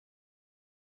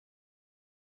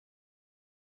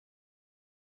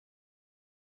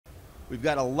We've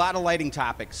got a lot of lighting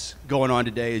topics going on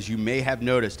today, as you may have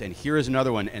noticed, and here is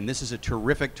another one, and this is a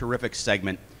terrific, terrific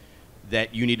segment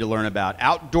that you need to learn about.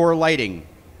 Outdoor lighting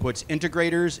puts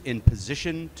integrators in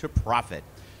position to profit.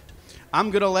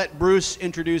 I'm going to let Bruce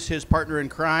introduce his partner in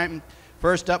crime.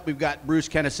 First up, we've got Bruce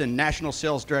Kenison, National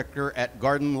Sales Director at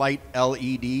Garden Light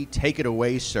LED. Take it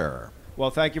away, sir.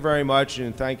 Well, thank you very much,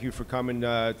 and thank you for coming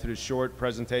to this short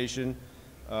presentation.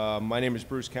 My name is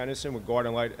Bruce Kenison with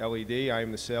Garden Light LED. I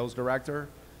am the sales director,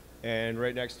 and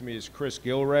right next to me is Chris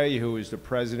Gilray, who is the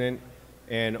president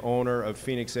and owner of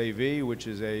Phoenix AV, which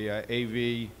is a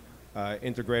AV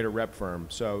integrator rep firm.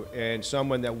 So, and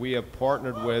someone that we have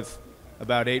partnered with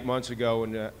about 8 months ago,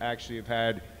 and actually have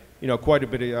had, quite a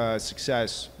bit of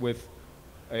success with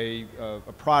a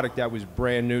product that was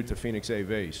brand new to Phoenix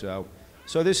AV. So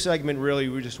this segment really,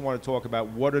 we just want to talk about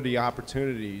what are the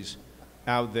opportunities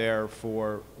out there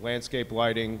for landscape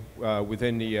lighting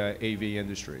within the AV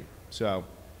industry. So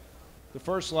the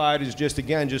first slide is just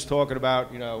talking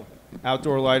about,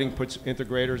 outdoor lighting puts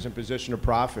integrators in position of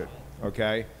profit,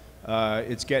 okay?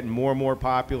 It's getting more and more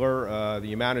popular.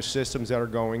 The amount of systems that are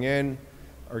going in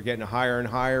are getting higher and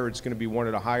higher. It's going to be one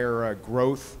of the higher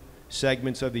growth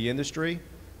segments of the industry.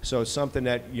 So it's something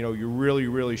that, you really,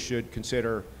 really should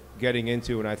consider getting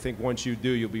into, and I think once you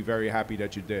do, you'll be very happy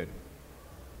that you did.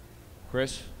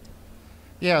 Chris?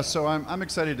 Yeah, so I'm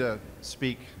excited to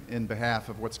speak in behalf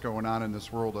of what's going on in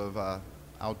this world of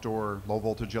outdoor low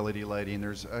voltage LED lighting.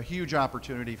 There's a huge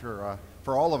opportunity for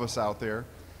all of us out there.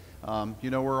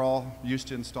 We're all used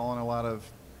to installing a lot of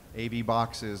AV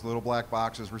boxes, little black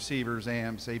boxes, receivers,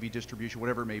 amps, AV distribution,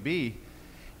 whatever it may be,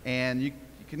 and you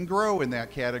can grow in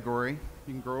that category.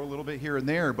 You can grow a little bit here and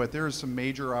there, but there's some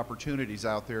major opportunities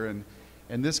out there,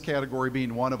 and this category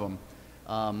being one of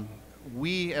them.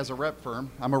 We, as a rep firm,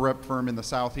 I'm a rep firm in the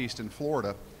Southeast in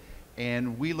Florida,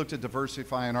 and we looked at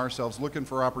diversifying ourselves, looking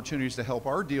for opportunities to help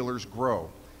our dealers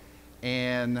grow.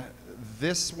 And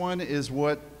this one is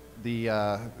what the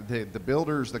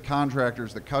builders, the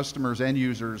contractors, the customers, end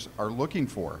users are looking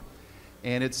for.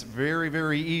 And it's very,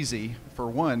 very easy, for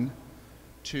one,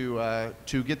 to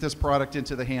get this product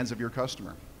into the hands of your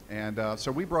customer. And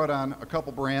so we brought on a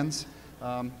couple brands,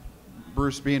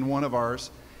 Bruce being one of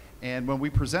ours. And when we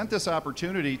present this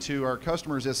opportunity to our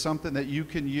customers as something that you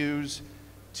can use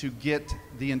to get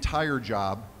the entire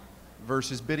job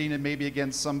versus bidding it maybe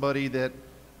against somebody that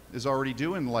is already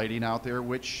doing lighting out there,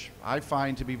 which I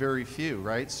find to be very few,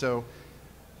 right? So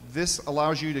this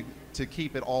allows you to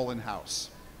keep it all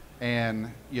in-house.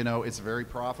 And, it's very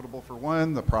profitable for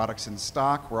one. The product's in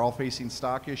stock. We're all facing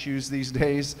stock issues these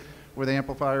days with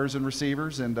amplifiers and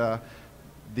receivers. And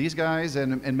these guys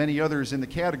and many others in the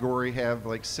category have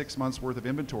like 6 months worth of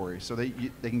inventory. So they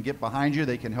can get behind you.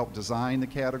 They can help design the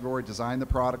category, design the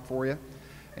product for you.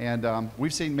 And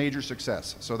we've seen major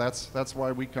success. So that's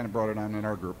why we kind of brought it on in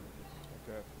our group.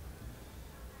 Okay.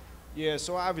 Yeah,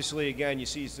 so obviously, again, you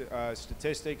see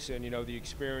statistics and, the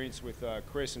experience with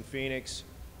Chris and Phoenix.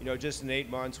 Just in 8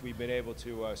 months, we've been able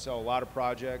to sell a lot of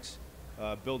projects,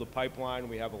 build a pipeline.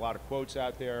 We have a lot of quotes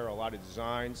out there, a lot of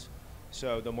designs.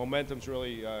 So the momentum's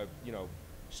really,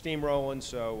 steamrolling.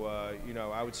 So,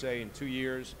 I would say in 2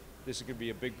 years, this is going to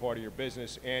be a big part of your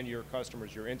business and your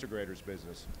customers, your integrators'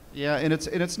 business. Yeah, and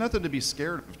it's nothing to be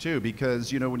scared of too,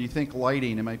 because when you think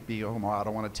lighting, it might be, oh, well, I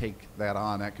don't want to take that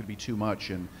on. That could be too much,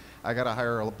 and I got to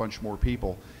hire a bunch more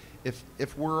people.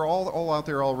 If we're all out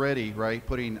there already, right,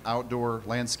 putting outdoor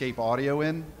landscape audio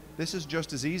in, this is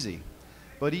just as easy.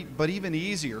 But even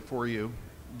easier for you,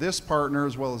 this partner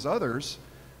as well as others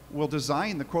will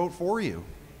design the quote for you,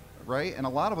 right? And a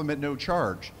lot of them at no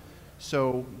charge.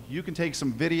 So you can take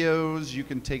some videos, you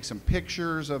can take some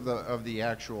pictures of the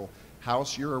actual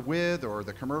house you're with or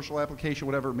the commercial application,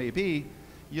 whatever it may be.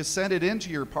 You send it into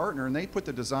your partner and they put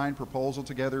the design proposal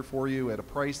together for you at a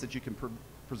price that you can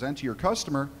present to your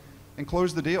customer and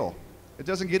close the deal. It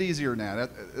doesn't get easier than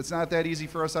that. It's not that easy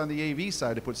for us on the AV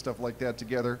side to put stuff like that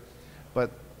together,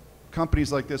 but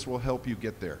companies like this will help you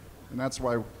get there. And that's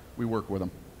why we work with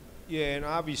them. Yeah, and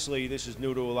obviously this is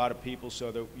new to a lot of people,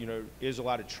 so there is a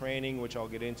lot of training, which I'll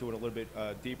get into in a little bit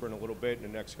deeper in a little bit in the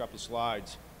next couple of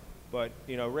slides. But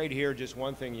right here, just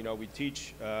one thing, we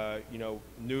teach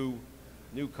new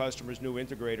customers, new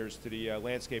integrators to the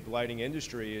landscape lighting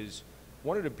industry. Is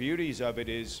one of the beauties of it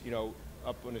is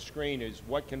up on the screen is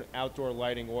what can outdoor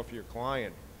lighting offer your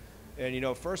client.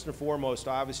 And first and foremost,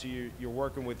 obviously you're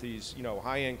working with these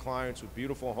high-end clients with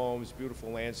beautiful homes,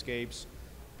 beautiful landscapes,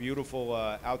 beautiful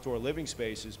outdoor living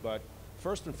spaces, but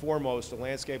first and foremost, the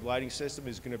landscape lighting system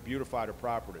is going to beautify the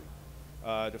property.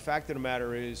 The fact of the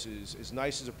matter is as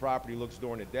nice as a property looks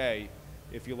during the day,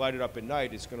 if you light it up at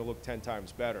night, it's going to look 10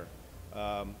 times better.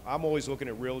 I'm always looking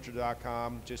at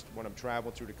Realtor.com just when I'm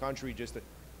traveling through the country, just a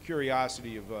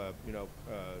curiosity of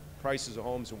prices of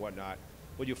homes and whatnot.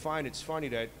 But you'll find it's funny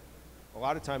that a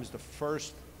lot of times the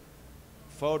first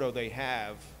photo they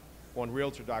have on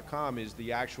Realtor.com is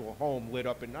the actual home lit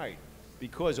up at night,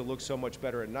 because it looks so much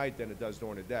better at night than it does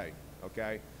during the day,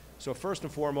 okay? So first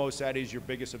and foremost, that is your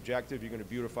biggest objective. You're gonna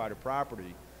beautify the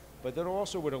property. But then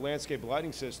also with a landscape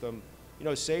lighting system,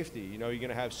 safety, you're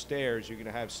gonna have stairs, you're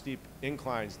gonna have steep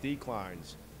inclines,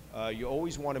 declines. You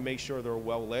always wanna make sure they're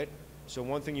well lit. So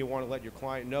one thing you wanna let your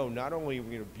client know, not only are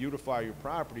we gonna beautify your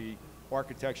property,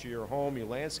 architecture, your home, your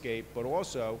landscape, but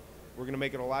also we're gonna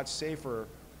make it a lot safer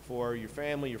for your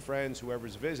family, your friends,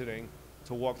 whoever's visiting,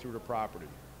 to walk through the property,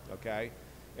 okay?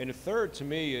 And the third, to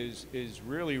me, is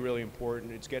really, really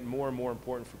important. It's getting more and more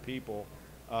important for people,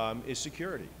 is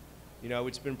security.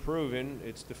 It's been proven,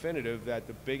 it's definitive, that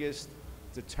the biggest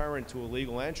deterrent to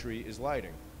illegal entry is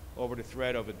lighting. Over the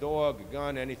threat of a dog, a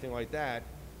gun, anything like that,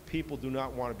 people do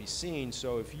not want to be seen.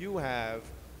 So if you have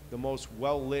the most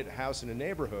well-lit house in the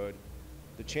neighborhood,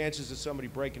 the chances of somebody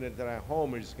breaking into that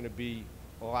home is going to be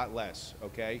a lot less,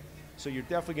 okay? So you're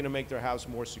definitely going to make their house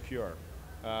more secure.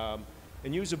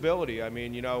 And usability, I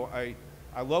mean,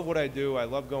 I love what I do. I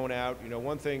love going out.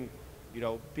 One thing,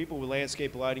 people with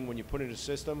landscape lighting, when you put in a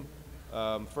system,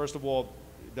 first of all,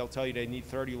 they'll tell you they need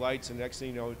 30 lights, and the next thing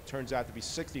you know, it turns out to be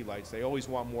 60 lights. They always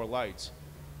want more lights.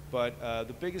 But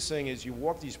the biggest thing is you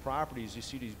walk these properties, you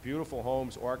see these beautiful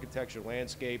homes, architecture,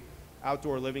 landscape,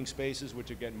 outdoor living spaces,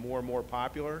 which are getting more and more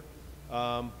popular.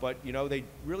 But they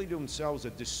really do themselves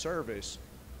a disservice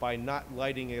by not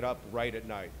lighting it up right at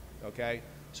night, okay?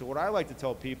 So what I like to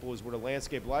tell people is with a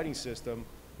landscape lighting system,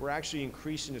 we're actually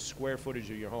increasing the square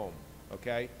footage of your home,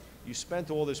 okay? You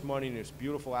spent all this money in this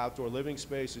beautiful outdoor living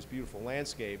space, this beautiful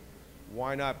landscape,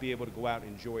 why not be able to go out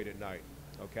and enjoy it at night,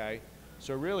 okay?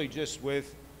 So really just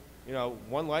with,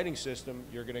 one lighting system,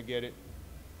 you're gonna get it,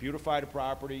 beautify the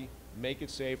property, make it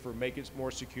safer, make it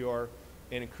more secure,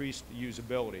 and increase the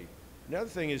usability. Another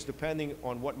thing is, depending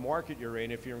on what market you're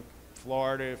in, if you're in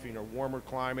Florida, if you're in a warmer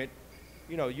climate,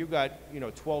 you've got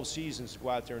 12 seasons to go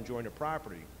out there and enjoy the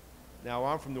property. Now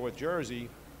I'm from North Jersey,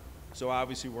 so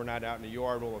obviously we're not out in the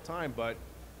yard all the time, but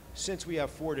since we have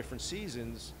 4 different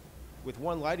seasons, with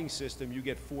one lighting system you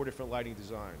get 4 different lighting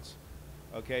designs.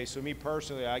 Okay, so me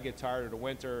personally, I get tired of the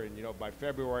winter, and by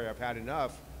February I've had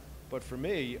enough, but for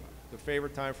me, the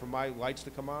favorite time for my lights to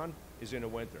come on is in the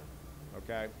winter,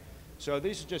 okay? So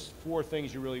these are just 4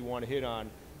 things you really want to hit on,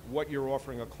 what you're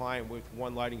offering a client with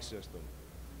one lighting system: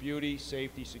 beauty,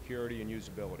 safety, security, and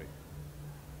usability.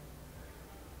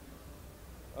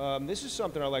 This is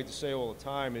something I like to say all the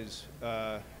time is,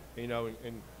 and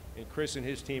Chris and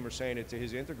his team are saying it to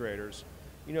his integrators,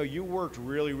 you worked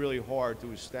really, really hard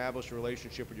to establish a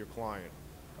relationship with your client.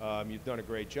 You've done a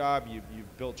great job,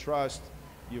 you've built trust,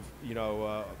 you've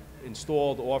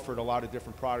installed, offered a lot of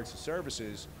different products and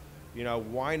services.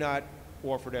 Why not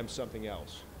offer them something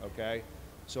else, okay?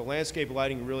 So landscape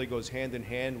lighting really goes hand in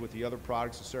hand with the other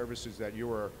products and services that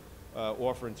you are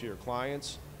offering to your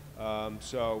clients.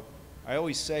 So I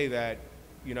always say that,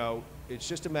 it's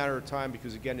just a matter of time,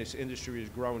 because again, this industry has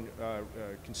grown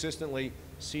consistently.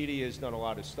 CEDIA has done a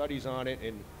lot of studies on it,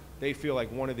 and they feel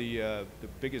like one of the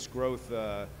biggest growth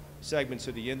segments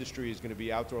of the industry is going to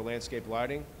be outdoor landscape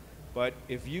lighting. But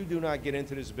if you do not get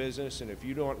into this business, and if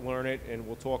you don't learn it, and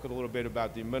we'll talk a little bit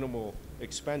about the minimal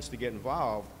expense to get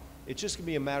involved, it's just going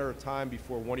to be a matter of time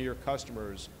before one of your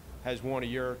customers has one of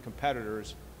your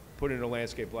competitors put in a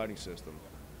landscape lighting system,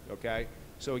 okay?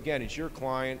 So again, it's your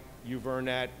client, you've earned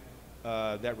that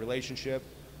relationship.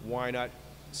 Why not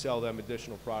sell them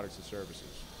additional products and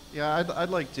services? Yeah, I'd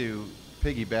like to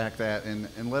piggyback that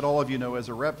and let all of you know, as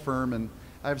a rep firm, and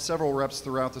I have several reps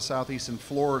throughout the Southeast and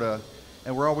Florida,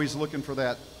 and we're always looking for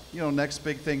that, next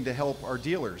big thing to help our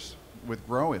dealers with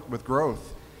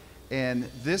growth. And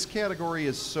this category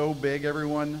is so big,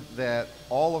 everyone, that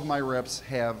all of my reps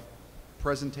have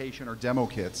presentation or demo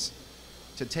kits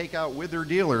to take out with their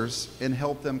dealers and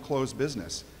help them close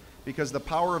business. Because the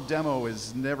power of demo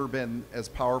has never been as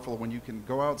powerful when you can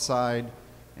go outside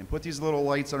and put these little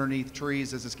lights underneath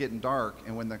trees as it's getting dark,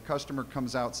 and when the customer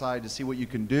comes outside to see what you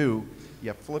can do,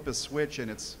 you flip a switch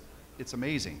and it's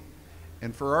amazing.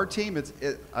 And for our team,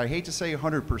 I hate to say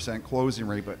 100% closing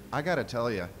rate, but I gotta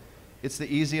tell you, it's the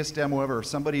easiest demo ever. If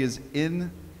somebody is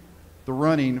in the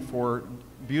running for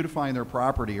beautifying their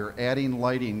property or adding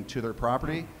lighting to their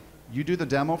property, you do the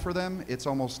demo for them, it's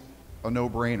almost a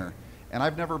no-brainer. And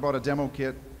I've never bought a demo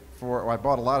kit I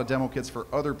bought a lot of demo kits for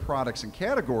other products and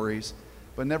categories,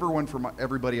 but never one for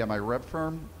everybody at my rep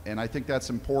firm. And I think that's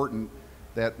important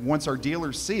that once our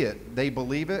dealers see it, they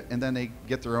believe it, and then they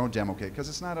get their own demo kit, because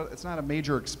it's not a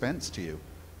major expense to you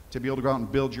to be able to go out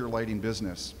and build your lighting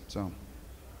business. So.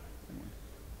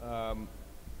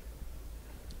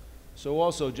 So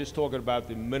also, just talking about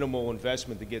the minimal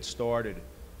investment to get started,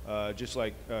 just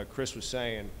like Chris was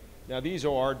saying. Now, these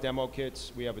are our demo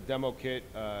kits. We have a demo kit,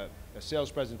 a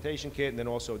sales presentation kit, and then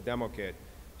also a demo kit.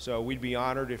 So we'd be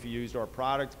honored if you used our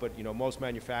product, but most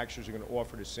manufacturers are going to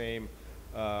offer the same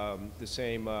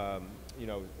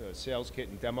sales kit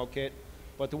and demo kit.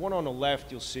 But the one on the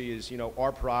left you'll see is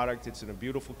our product. It's in a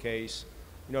beautiful case.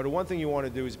 The one thing you want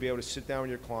to do is be able to sit down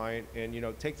with your client and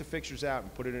take the fixtures out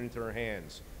and put it into their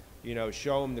hands.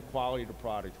 Show them the quality of the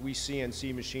product. We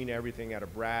CNC machine everything out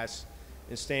of brass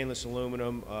and stainless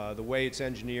aluminum. The way it's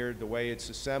engineered, the way it's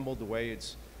assembled, the way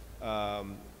it's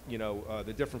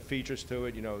the different features to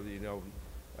it.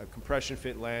 A compression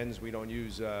fit lens. We don't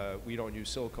use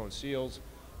silicone seals.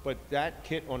 But that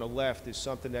kit on the left is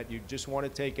something that you just want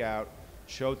to take out,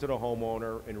 show to the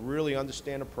homeowner, and really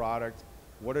understand the product.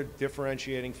 What are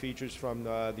differentiating features from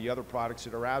the other products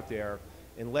that are out there,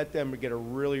 and let them get a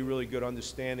really, really good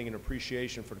understanding and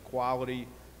appreciation for the quality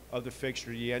of the fixture,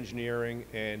 the engineering,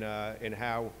 and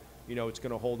how it's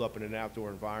going to hold up in an outdoor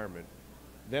environment.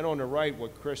 Then on the right,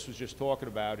 what Chris was just talking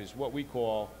about is what we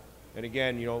call, and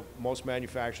again, most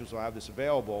manufacturers will have this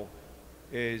available,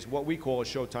 is what we call a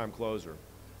showtime closer.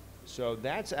 So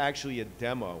that's actually a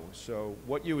demo. So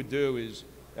what you would do is,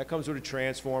 that comes with a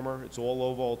transformer. It's all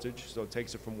low voltage, so it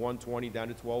takes it from 120 down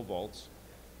to 12 volts.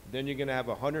 Then you're going to have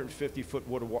 150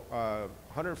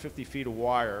 feet of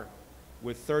wire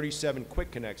with 37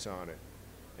 quick connects on it.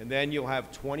 And then you'll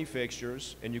have 20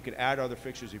 fixtures, and you can add other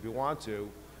fixtures if you want to,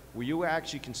 where you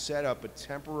actually can set up a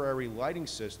temporary lighting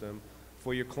system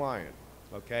for your client,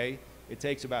 okay? It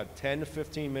takes about 10 to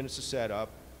 15 minutes to set up,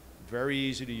 very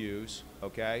easy to use,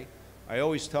 okay? I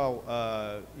always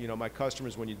tell my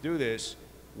customers, when you do this,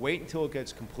 wait until it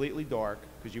gets completely dark,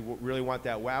 because you really want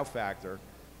that wow factor.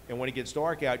 And when it gets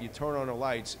dark out, you turn on the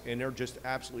lights, and they're just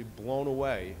absolutely blown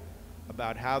away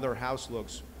about how their house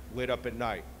looks lit up at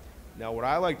night. Now, what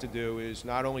I like to do is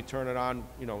not only turn it on,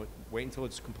 wait until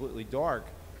it's completely dark,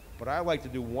 but I like to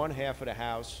do one half of the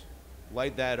house,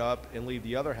 light that up, and leave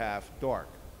the other half dark.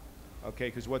 Okay,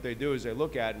 because what they do is they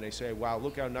look at it and they say, wow,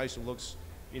 look how nice it looks,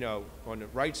 on the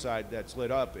right side that's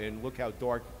lit up, and look how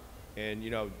dark and,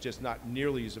 just not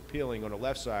nearly as appealing on the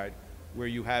left side where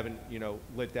you haven't,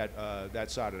 lit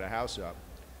that side of the house up.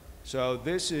 So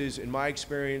this is, in my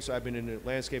experience, I've been in the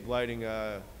landscape lighting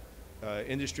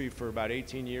industry for about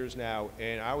 18 years now,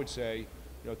 and I would say,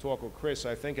 talk with Chris,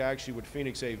 I think actually with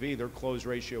Phoenix AV, their close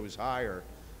ratio is higher,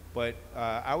 but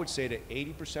I would say that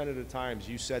 80% of the times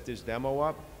you set this demo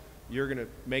up, you're going to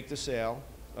make the sale,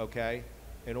 okay,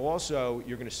 and also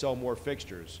you're going to sell more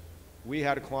fixtures. We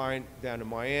had a client down in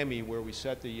Miami where we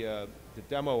set the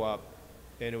demo up,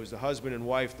 and it was the husband and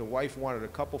wife. The wife wanted a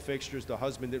couple fixtures. The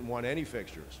husband didn't want any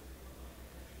fixtures.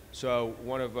 So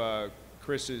one of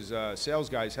Chris's sales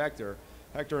guys, Hector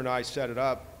and I set it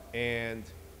up, and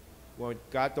when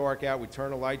it got dark out, we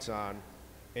turned the lights on,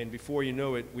 and before you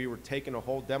knew it, we were taking a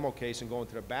whole demo case and going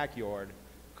to the backyard,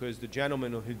 because the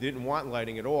gentleman who didn't want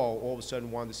lighting at all of a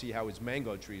sudden wanted to see how his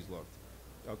mango trees looked.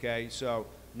 Okay, so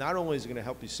not only is it going to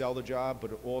help you sell the job,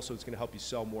 but also it's going to help you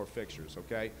sell more fixtures,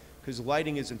 okay? Because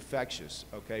lighting is infectious,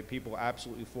 okay? People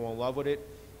absolutely fall in love with it,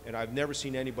 and I've never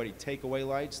seen anybody take away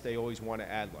lights. They always want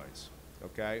to add lights,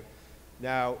 okay?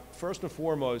 Now, first and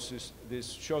foremost,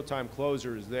 this Showtime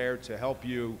Closer is there to help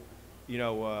you,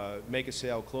 make a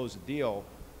sale, close a deal.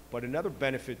 But another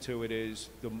benefit to it is,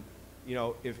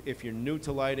 if you're new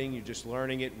to lighting, you're just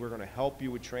learning it, we're going to help you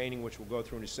with training, which we'll go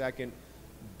through in a second.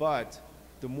 But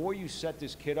the more you set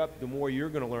this kit up, the more you're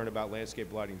going to learn about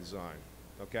landscape lighting design,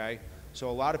 okay? So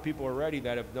a lot of people already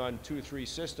that have done 2 or 3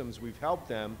 systems, we've helped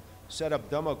them set up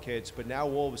demo kits, but now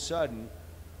all of a sudden,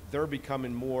 they're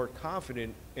becoming more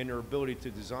confident in their ability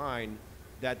to design,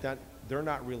 that they're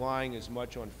not relying as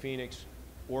much on Phoenix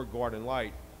or Garden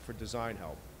Light for design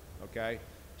help, okay?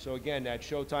 So again, that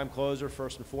Showtime Closer,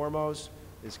 first and foremost,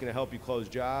 is going to help you close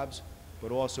jobs,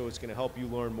 but also it's going to help you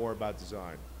learn more about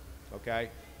design, okay?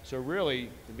 So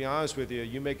really, to be honest with you,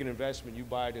 you make an investment, you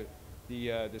buy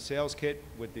the sales kit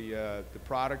with the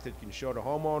product that you can show the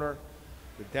homeowner,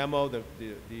 the demo,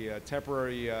 the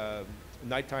temporary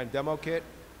nighttime demo kit,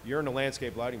 you're in the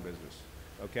landscape lighting business,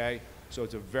 okay? So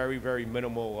it's a very, very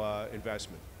minimal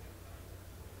investment.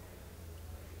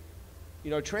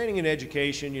 Training and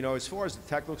education, as far as the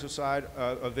technical side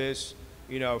of this,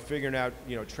 figuring out,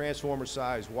 transformer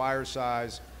size, wire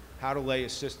size, how to lay a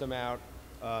system out,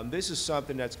 this is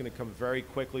something that's going to come very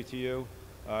quickly to you.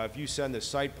 If you send us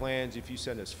site plans, if you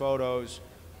send us photos,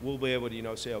 we'll be able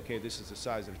to, say, okay, this is the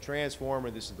size of the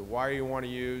transformer, this is the wire you want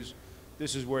to use,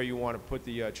 this is where you want to put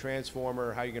the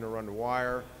transformer, how you're going to run the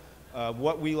wire.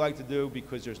 What we like to do,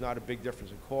 because there's not a big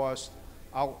difference in cost,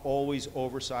 I'll always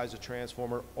oversize the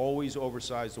transformer, always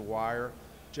oversize the wire,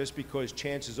 just because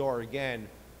chances are, again,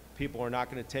 people are not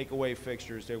going to take away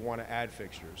fixtures, they want to add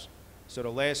fixtures. So the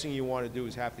last thing you want to do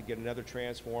is have to get another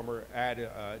transformer, add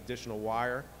additional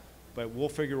wire. But we'll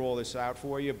figure all this out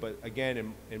for you. But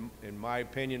again, in my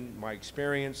opinion, my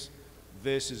experience,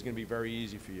 this is going to be very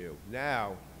easy for you.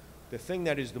 Now, the thing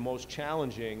that is the most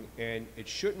challenging, and it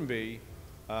shouldn't be,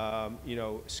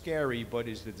 scary, but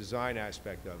is the design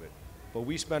aspect of it. But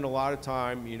we spend a lot of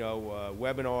time,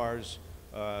 webinars,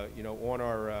 on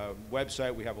our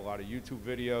website. We have a lot of YouTube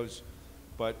videos,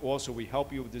 but also we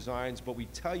help you with designs, but we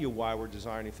tell you why we're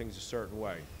designing things a certain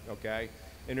way, okay?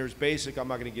 And there's basic, I'm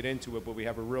not going to get into it, but we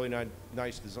have a really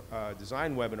nice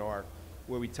design webinar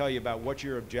where we tell you about what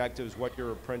your objectives, what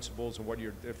your principles, and what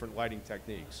your different lighting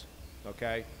techniques,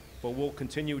 okay? But we'll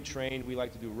continue to train. We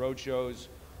like to do road shows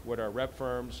with our rep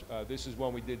firms. This is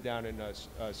one we did down in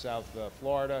South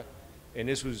Florida, and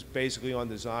this was basically on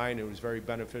design. It was very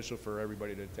beneficial for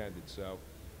everybody that attended. So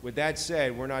with that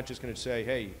said, we're not just going to say,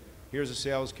 hey, here's a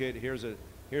sales kit, here's a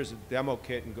demo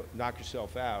kit, and go knock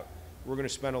yourself out. We're going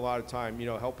to spend a lot of time,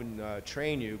 helping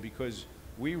train you, because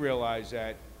we realize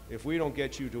that if we don't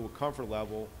get you to a comfort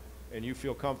level and you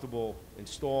feel comfortable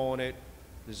installing it,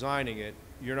 designing it,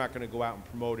 you're not going to go out and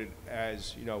promote it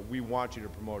as, we want you to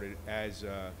promote it as,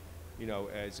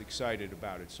 as excited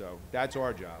about it. So that's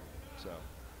our job. So.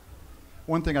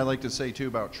 One thing I like to say too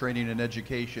about training and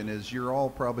education is you're all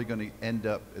probably going to end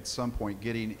up at some point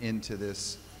getting into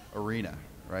this arena,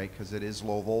 right? Because it is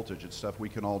low voltage. It's stuff we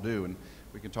can all do, and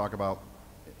we can talk about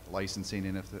licensing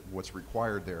and what's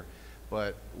required there.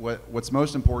 But what's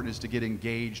most important is to get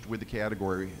engaged with the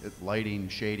category, lighting,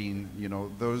 shading,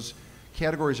 those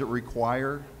categories that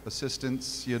require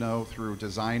assistance, through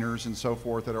designers and so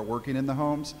forth that are working in the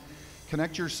homes.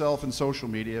 Connect yourself in social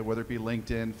media, whether it be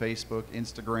LinkedIn, Facebook,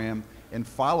 Instagram, and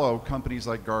follow companies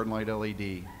like Garden Light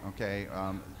LED, okay?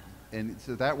 And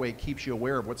so that way it keeps you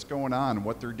aware of what's going on,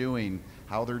 what they're doing,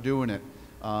 how they're doing it.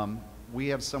 We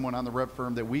have someone on the rep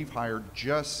firm that we've hired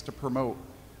just to promote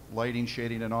lighting,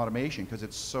 shading, and automation, because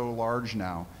it's so large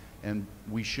now. And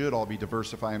we should all be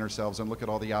diversifying ourselves and look at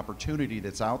all the opportunity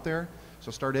that's out there.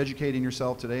 So start educating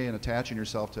yourself today and attaching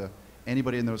yourself to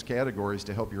anybody in those categories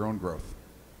to help your own growth.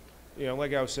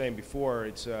 Like I was saying before,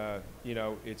 it's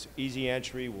it's easy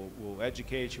entry. We'll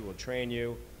educate you, we'll train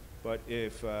you, but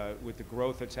if with the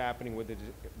growth that's happening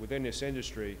within this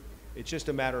industry, it's just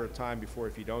a matter of time before,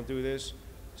 if you don't do this,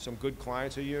 some good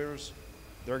clients of yours,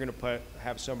 they're going to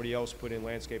have somebody else put in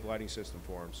landscape lighting system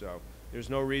for them. So there's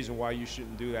no reason why you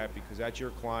shouldn't do that, because that's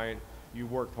your client. You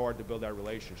worked hard to build that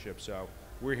relationship. So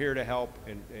we're here to help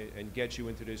and get you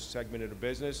into this segment of the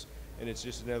business, and it's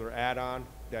just another add-on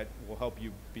that will help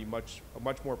you be much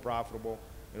more profitable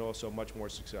and also much more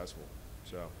successful.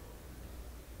 So,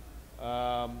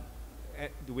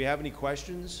 do we have any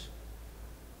questions?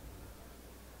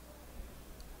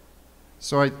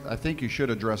 So I think you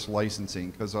should address licensing,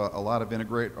 because a lot of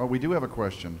integrate. Oh, we do have a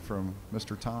question from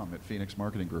Mr. Tom at Phoenix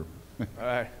Marketing Group. All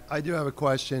right. I do have a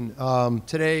question.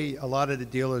 Today, a lot of the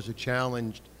dealers are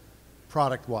challenged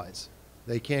product-wise.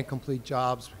 They can't complete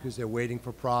jobs because they're waiting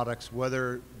for products,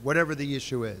 whatever the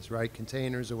issue is, right?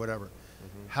 Containers or whatever.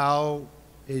 Mm-hmm. How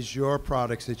is your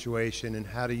product situation, and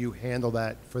how do you handle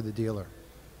that for the dealer?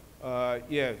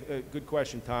 Good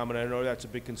question, Tom, and I know that's a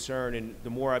big concern. And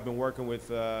the more I've been working with,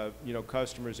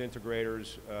 customers,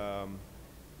 integrators,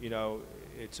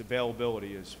 it's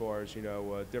availability as far as,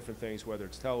 different things, whether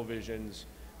it's televisions,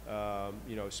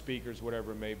 speakers,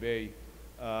 whatever it may be.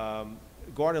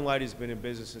 Garden Light has been in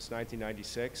business since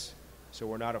 1996, so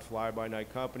we're not a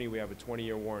fly-by-night company. We have a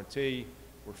 20-year warranty.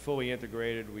 We're fully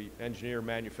integrated. We engineer,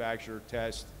 manufacture,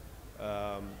 test,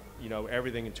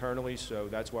 everything internally, so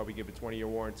that's why we give a 20-year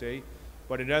warranty.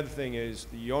 But another thing is,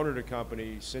 the owner of the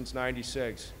company, since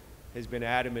 96, has been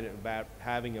adamant about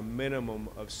having a minimum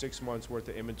of 6 months worth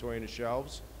of inventory on the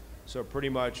shelves. So pretty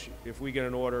much, if we get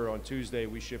an order on Tuesday,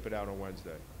 we ship it out on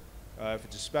Wednesday. If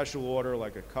it's a special order,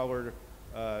 like a colored,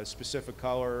 specific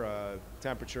color,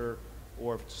 temperature,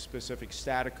 or if it's a specific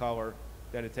static color,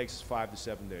 then it takes us 5 to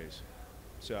 7 days.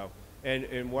 So,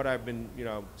 and what I've been,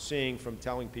 seeing from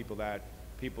telling people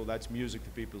that's music to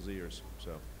people's ears.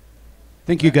 So, I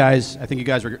think you guys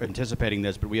were anticipating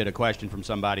this, but we had a question from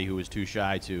somebody who was too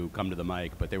shy to come to the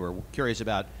mic, but they were curious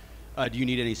about, do you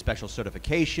need any special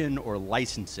certification or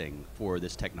licensing for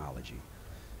this technology?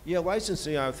 Yeah,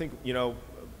 licensing, I think,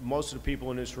 most of the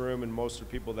people in this room and most of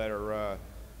the people that are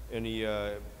in the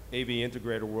AV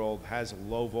integrator world has a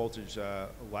low voltage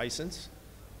license.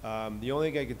 The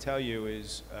only thing I can tell you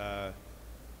is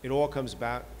it all comes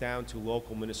back down to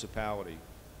local municipality,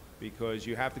 because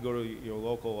you have to go to your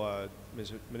local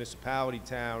municipality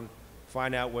town,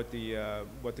 find out what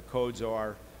the codes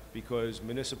are, because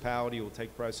municipality will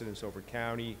take precedence over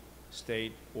county,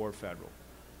 state, or federal.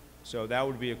 So that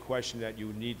would be a question that you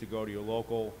would need to go to your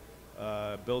local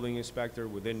building inspector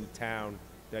within the town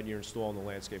that you're installing the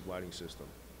landscape lighting system.